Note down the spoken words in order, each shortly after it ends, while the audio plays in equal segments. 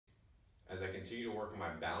As I continue to work on my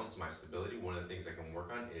balance, my stability, one of the things I can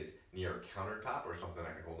work on is near a countertop or something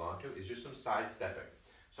I can hold on to is just some side stepping.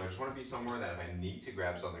 So I just want to be somewhere that if I need to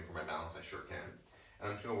grab something for my balance, I sure can. And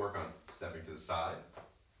I'm just going to work on stepping to the side.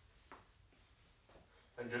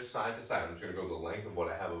 And just side to side. I'm just going to go the length of what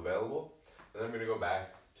I have available. And then I'm going to go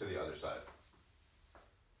back to the other side.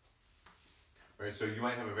 All right, so you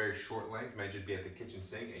might have a very short length, might just be at the kitchen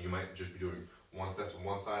sink, and you might just be doing one step to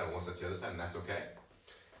one side and one step to the other side, and that's okay.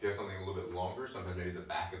 If you have something a little bit longer, sometimes maybe the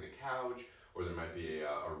back of the couch, or there might be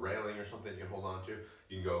a railing or something you can hold on to,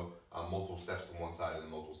 you can go multiple steps to one side and then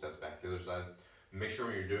multiple steps back to the other side. Make sure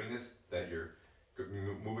when you're doing this that you're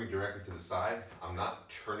moving directly to the side. I'm not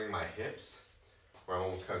turning my hips, where I'm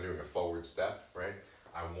almost kind of doing a forward step, right?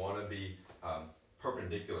 I want to be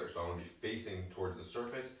perpendicular, so I want to be facing towards the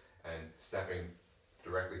surface and stepping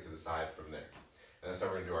directly to the side from there. And that's how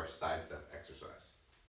we're going to do our side step exercise.